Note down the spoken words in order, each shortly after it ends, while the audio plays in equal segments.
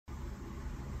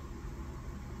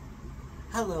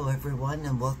Hello everyone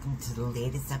and welcome to the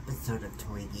latest episode of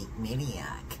Toy Geek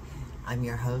Maniac. I'm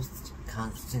your host,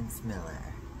 Constance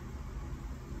Miller.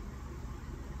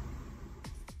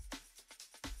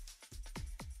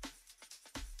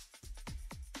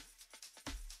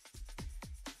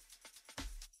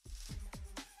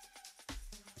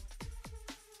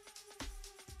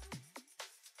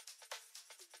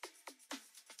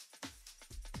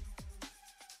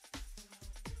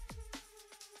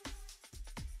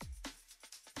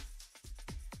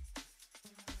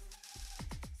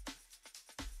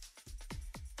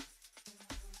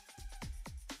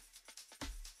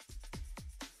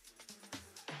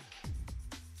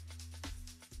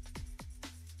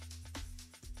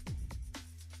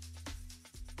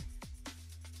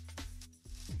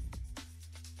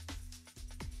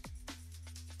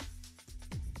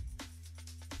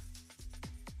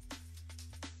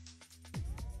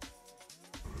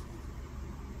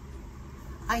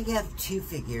 I have two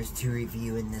figures to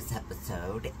review in this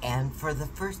episode, and for the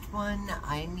first one,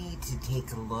 I need to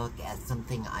take a look at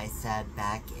something I said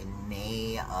back in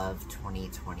May of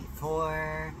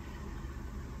 2024.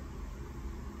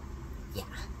 Yeah.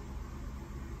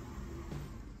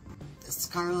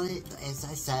 Scarlet, as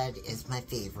I said, is my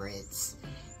favorite,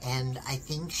 and I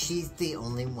think she's the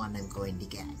only one I'm going to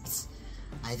get.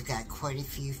 I've got quite a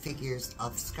few figures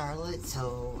of Scarlet,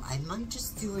 so I might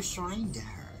just do a shrine to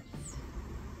her.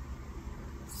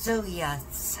 So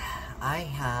yes, I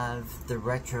have the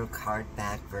retro card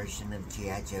back version of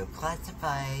G.I. Joe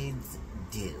Classified's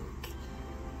Duke.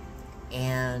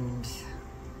 And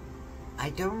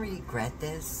I don't regret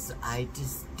this, I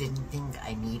just didn't think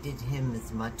I needed him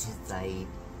as much as I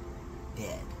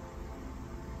did.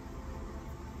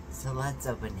 So let's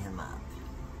open him up.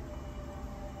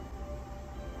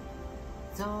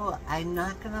 So I'm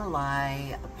not gonna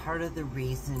lie, a part of the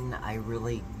reason I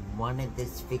really wanted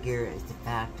this figure is the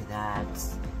fact that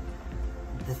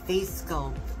the face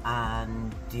sculpt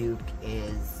on Duke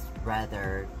is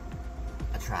rather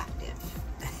attractive.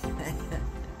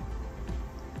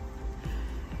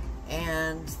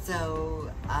 And so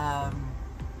I'm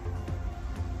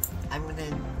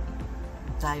gonna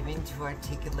dive into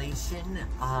articulation,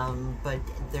 but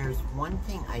there's one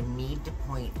thing I need to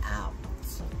point out,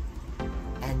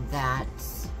 and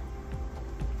that's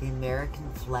the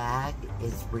American flag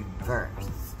is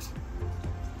reversed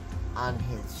on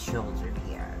his shoulder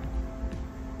here.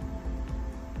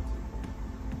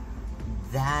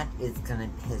 That is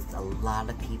gonna piss a lot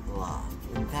of people off.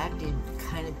 In fact, it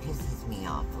kind of pisses me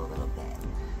off a little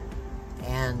bit.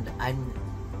 And I'm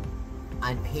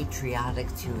patriotic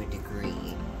to a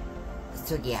degree.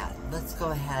 So yeah, let's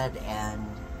go ahead and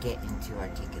get into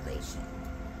articulation.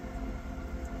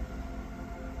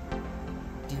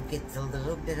 Duke gets a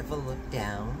little bit of a look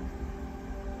down,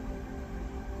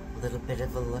 a little bit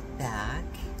of a look back,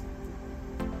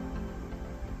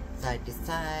 side to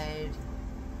side,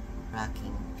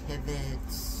 rocking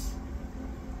pivots,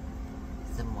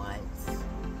 somewhat,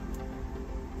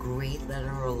 great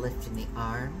lateral lift in the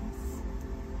arms,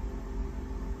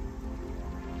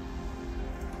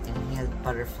 and he has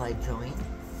butterfly joints.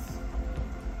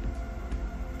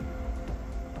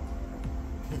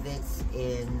 Pivots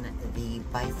in the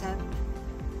bicep,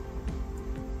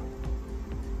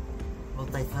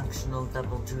 multifunctional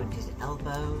double jointed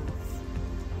elbows.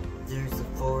 There's a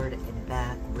forward and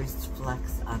back wrist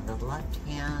flex on the left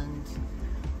hand.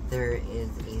 There is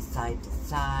a side to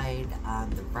side on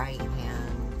the right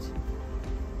hand.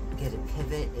 Get a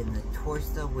pivot in the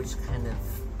torso, which kind of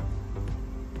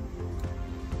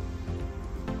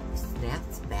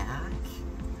snaps back.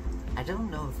 I don't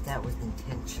know if that was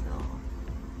intentional.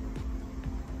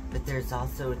 But there's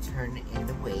also a turn in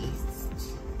the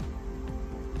waist,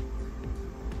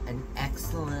 an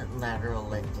excellent lateral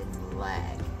lift in the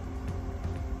leg,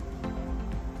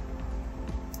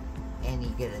 and you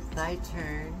get a thigh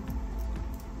turn,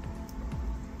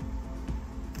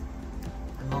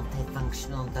 a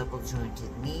multifunctional double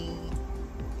jointed knee,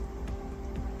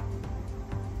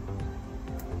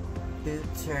 boot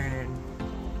turn,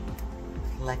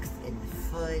 flex in the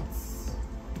foot,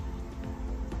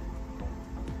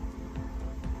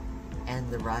 and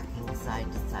the rocking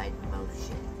side-to-side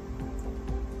motion.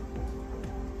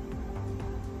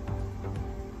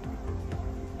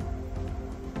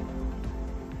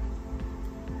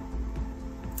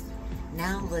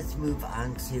 Now let's move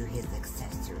on to his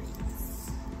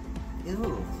accessories.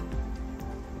 Ooh,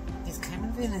 he's kind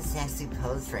of in a sassy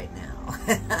pose right now.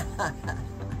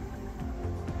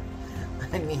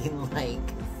 I mean, like,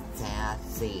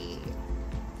 sassy.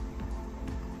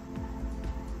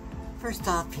 First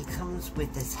off, he comes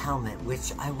with this helmet,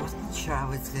 which I wasn't sure I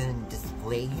was going to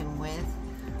display him with,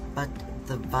 but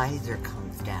the visor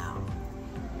comes down.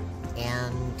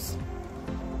 And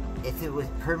if it was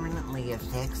permanently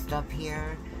affixed up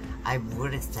here, I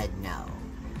would have said no,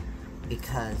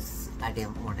 because I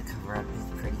didn't want to cover up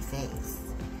his pretty face.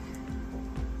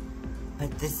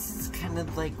 But this is kind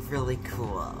of like really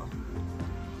cool,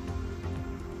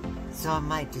 so I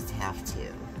might just have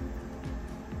to.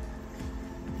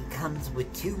 He comes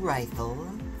with 2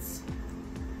 rifles,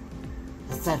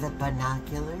 a set of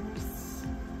binoculars.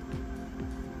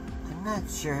 I'm not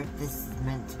sure if this is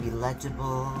meant to be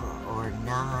legible or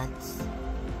not,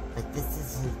 but this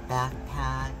is his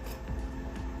backpack.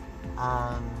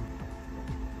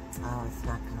 Oh, it's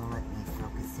not gonna let me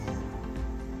focus in.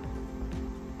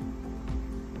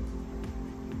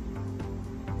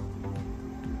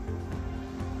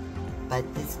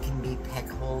 But this can be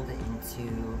peg-holed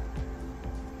into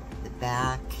the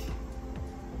back.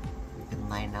 You can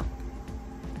line up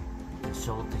the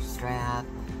shoulder strap.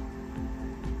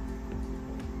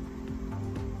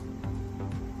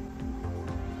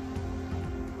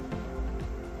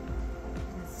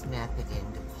 Snap it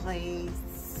into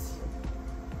place.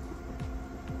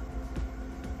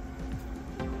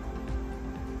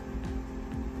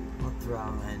 We'll throw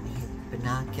on his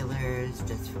binoculars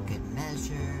just for good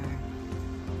measure.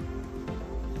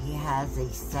 He has a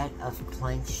set of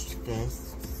clenched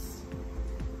fists,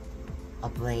 a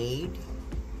blade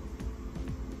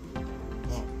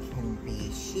that can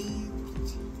be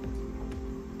sheathed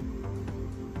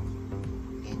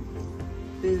in his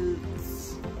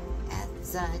boots as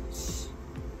such,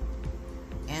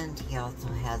 and he also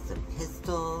has a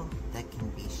pistol that can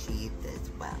be sheathed as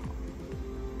well.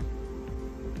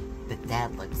 But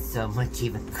that looks so much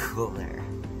even cooler.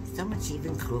 So much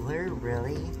even cooler,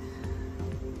 really?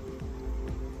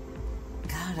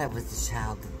 God, I was a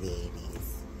child of the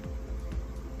 80s.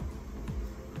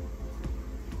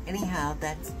 Anyhow,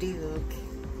 that's Duke.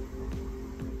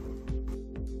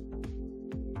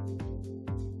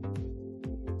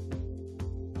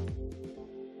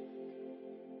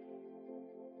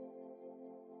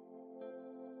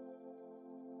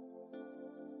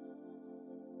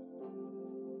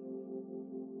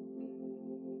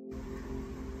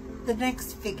 The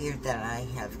next figure that I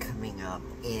have coming up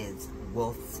is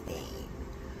Wolfsbane,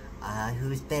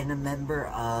 who's been a member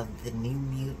of the New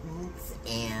Mutants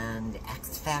and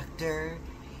X Factor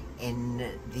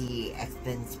in the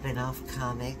X-Men spin-off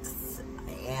comics,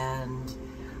 and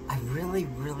I really,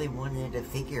 really wanted a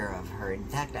figure of her. In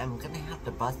fact, I'm going to have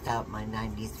to bust out my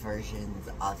 90s versions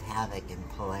of Havoc and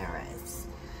Polaris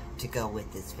to go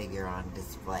with this figure on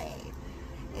display.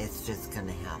 It's just going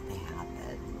to have to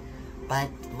happen. But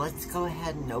let's go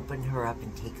ahead and open her up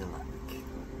and take a look.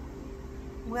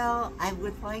 Well, I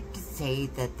would like to say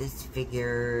that this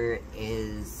figure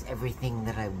is everything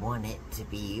that I want it to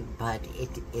be, but it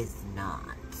is not.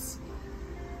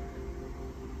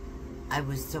 I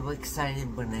was so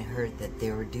excited when I heard that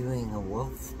they were doing a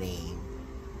Wolfsbane,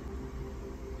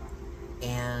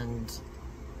 and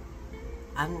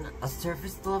on a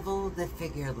surface level, the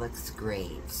figure looks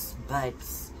great, but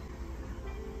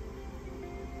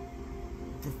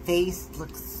the face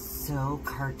looks so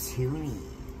cartoony.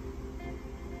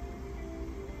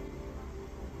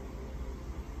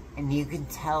 And you can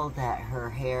tell that her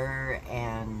hair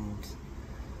and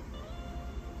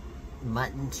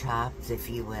mutton chops, if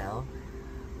you will,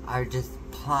 are just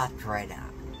plopped right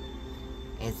on.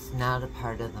 It's not a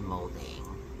part of the molding.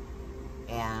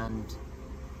 And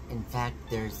in fact,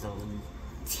 there's a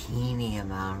teeny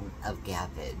amount of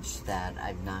gappage that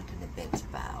I'm not going to bitch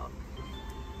about.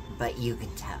 But you can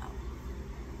tell.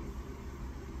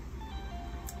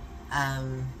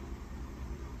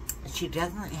 She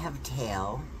doesn't have a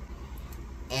tail,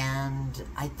 and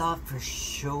I thought for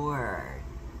sure,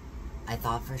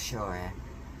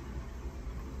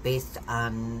 based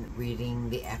on reading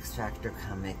the X Factor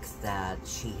comics, that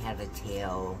she had a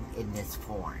tail in this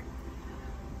form.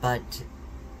 But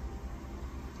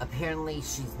apparently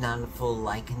she's not a full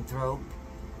lycanthrope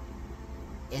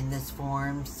in this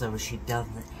form, so she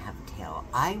doesn't have a tail.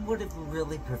 I would have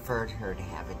really preferred her to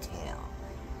have a tail.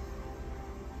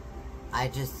 I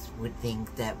just would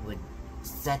think that would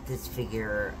set this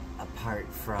figure apart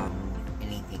from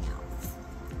anything else.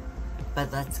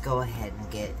 But let's go ahead and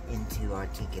get into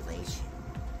articulation.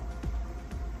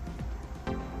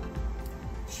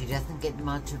 She doesn't get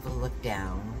much of a look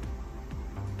down.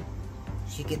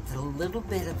 She gets a little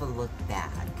bit of a look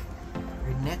back.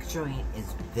 Her neck joint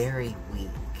is very weak,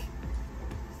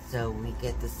 so we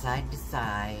get the side to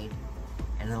side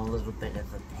and a little bit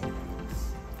of a pivot.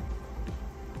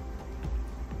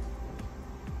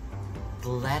 The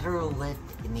lateral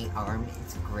lift in the arm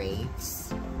is great.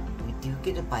 We do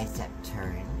get a bicep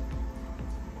turn.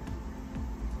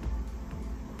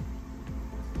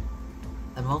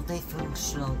 A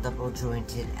multifunctional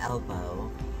double-jointed elbow,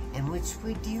 in which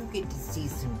we do get to see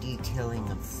some detailing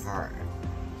of fur.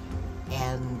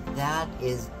 And that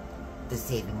is the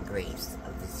saving grace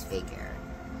of this figure.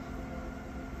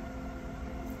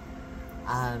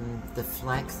 The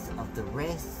flex of the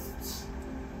wrist,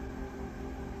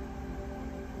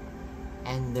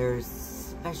 and there's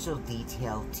special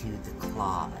detail to the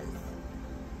claws.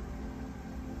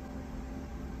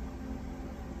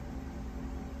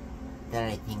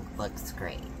 That I think looks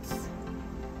great. A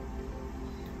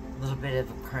little bit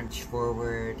of a crunch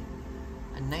forward,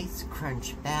 a nice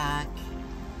crunch back.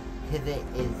 Pivot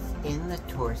is in the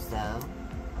torso,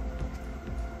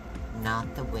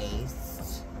 not the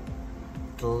waist.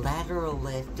 The lateral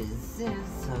lift is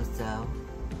so-so.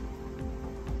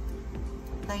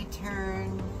 Thigh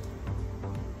turn.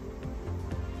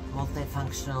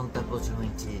 Multifunctional double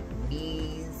jointed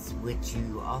knees, which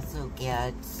you also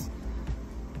get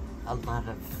a lot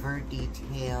of fur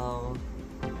detail.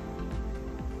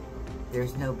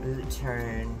 There's no boot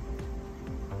turn.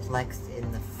 Flex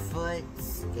in the foot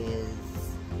is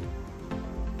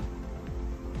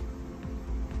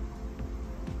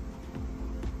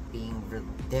being,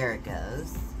 there it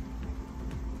goes.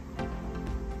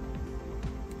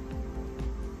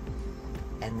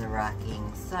 And the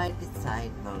rocking side to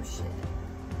side motion.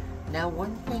 Now,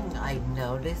 one thing I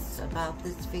noticed about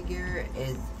this figure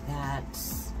is that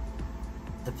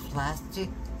the plastic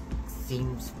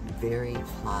seems very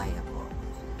pliable,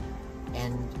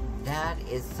 and that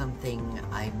is something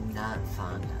I'm not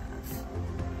fond of,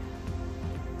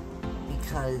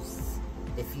 because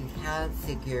if you have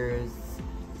figures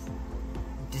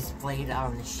displayed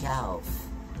on a shelf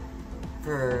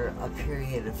for a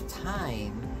period of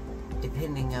time,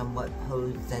 depending on what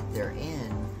pose that they're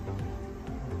in,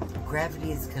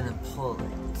 gravity is going to pull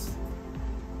it,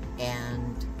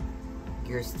 and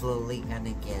you're slowly going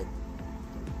to get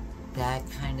that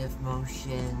kind of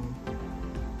motion,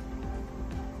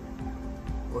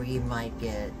 or you might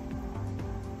get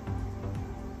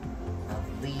a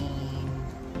lean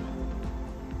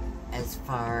as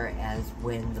far as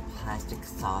when the plastic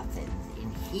softens,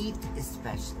 in heat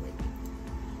especially.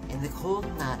 In the cold,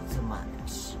 not so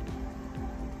much.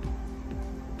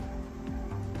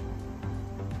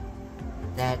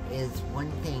 That is one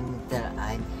thing that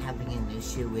I'm having an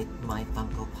issue with my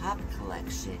Funko Pop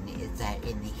collection, is that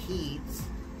in the heat,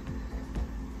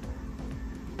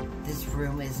 this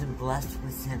room isn't blessed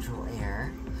with central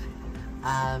air,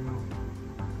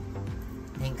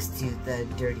 thanks to the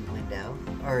dirty window,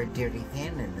 or dirty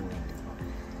fan in the window.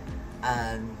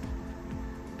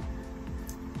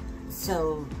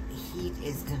 So heat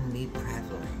is going to be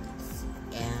prevalent.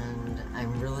 And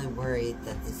I'm really worried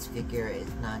that this figure is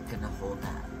not going to hold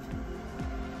up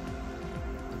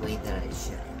the way that it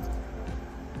should.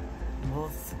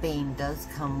 Wolfsbane does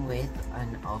come with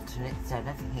an alternate set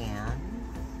of hands.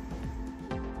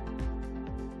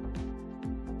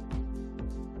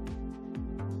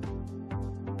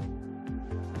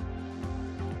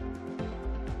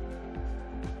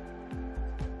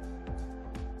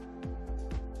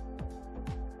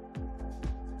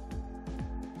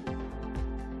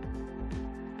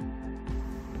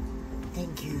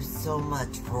 Thank you so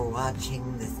much for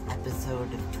watching this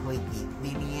episode of Toy Geek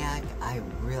Maniac. I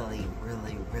really,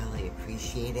 really, really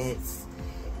appreciate it.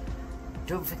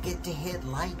 Don't forget to hit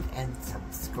like and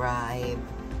subscribe.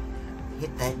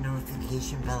 Hit that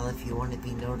notification bell if you want to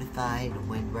be notified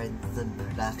when Redson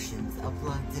Productions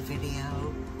uploads a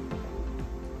video.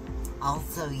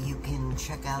 Also, you can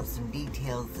check out some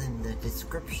details in the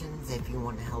descriptions if you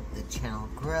want to help the channel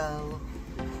grow.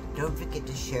 Don't forget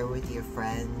to share with your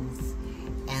friends.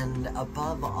 And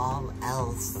above all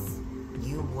else,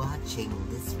 you watching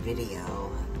this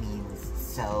video means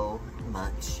so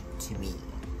much to me.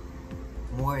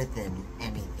 More than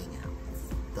anything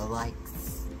else. The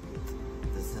likes,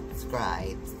 the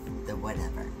subscribes, the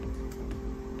whatever.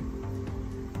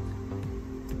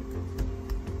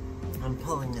 I'm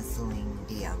pulling a Celine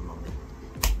Dion moment.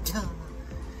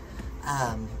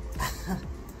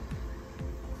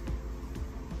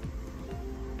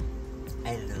 I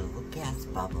had a little gas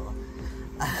bubble.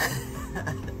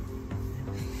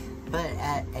 But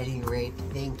at any rate,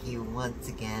 thank you once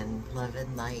again. Love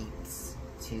and light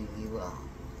to you all.